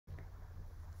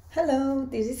Hello,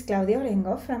 this is Claudia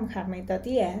Orengo from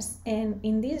heartmade.es, and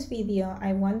in this video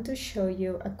I want to show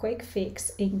you a quick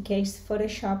fix in case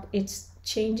Photoshop is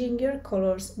changing your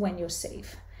colors when you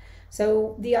save.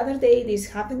 So the other day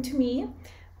this happened to me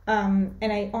and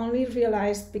I only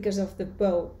realized because of the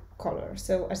bow color.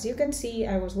 So as you can see,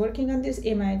 I was working on this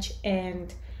image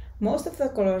and most of the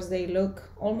colors, they look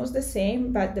almost the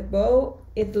same, but the bow,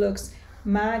 it looks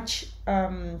much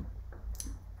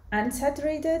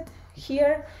unsaturated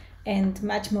here and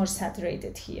much more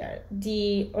saturated here.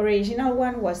 The original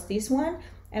one was this one,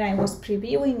 and I was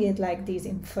previewing it like this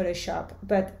in Photoshop,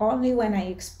 but only when I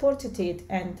exported it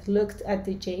and looked at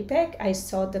the JPEG, I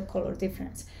saw the color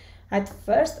difference. At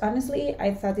first, honestly,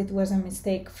 I thought it was a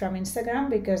mistake from Instagram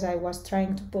because I was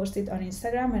trying to post it on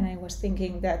Instagram and I was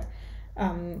thinking that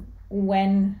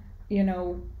when,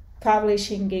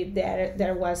 publishing it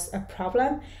there was a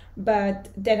problem, but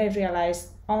then I realized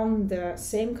on the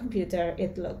same computer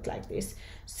it looked like this.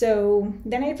 So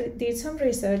then I did some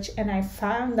research and I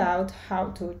found out how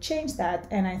to change that,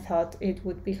 and I thought it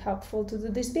would be helpful to do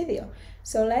this video.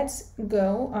 So let's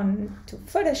go on to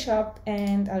Photoshop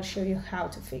and I'll show you how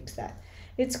to fix that.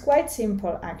 It's quite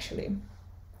simple actually.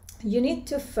 You need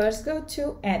to first go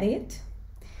to Edit,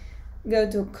 go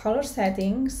to Color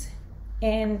Settings,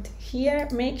 and here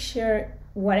make sure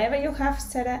whatever you have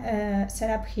set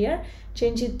up here,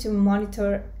 change it to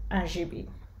Monitor RGB.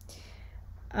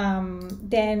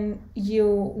 Then you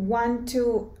want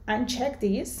to uncheck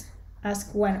this,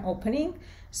 ask when opening,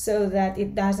 so that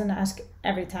it doesn't ask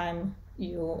every time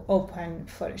you open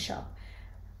Photoshop.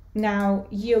 Now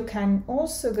you can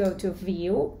also go to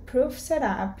View, Proof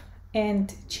Setup,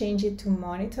 and change it to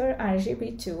Monitor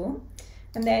RGB 2.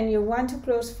 And then you want to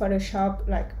close Photoshop,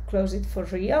 like close it for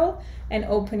real, and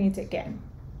open it again.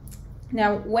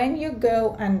 Now, when you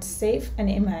go and save an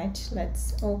image,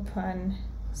 let's open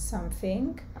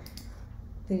something,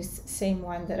 this same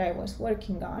one that I was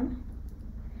working on.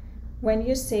 When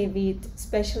you save it,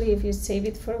 especially if you save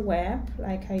it for web,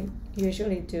 like I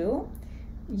usually do,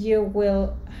 you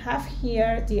will have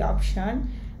here the option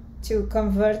to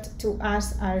convert to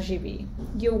as RGB.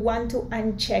 You want to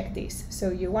uncheck this, so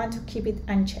you want to keep it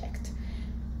unchecked.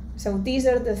 So these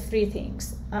are the three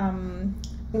things.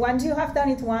 Once you have done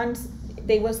it once,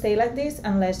 they will stay like this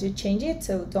unless you change it,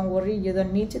 so don't worry, you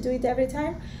don't need to do it every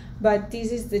time, but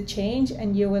this is the change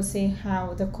and you will see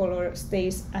how the color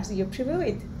stays as you preview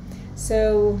it.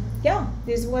 So yeah,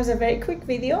 this was a very quick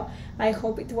video. I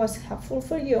hope it was helpful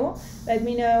for you. Let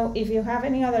me know if you have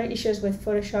any other issues with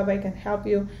Photoshop. I can help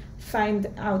you find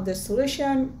out the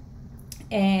solution.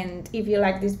 And if you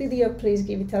like this video, please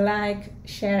give it a like,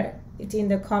 share it in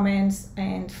the comments,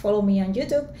 and follow me on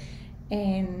YouTube.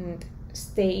 And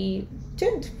stay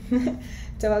tuned.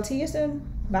 So I'll see you soon.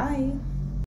 Bye.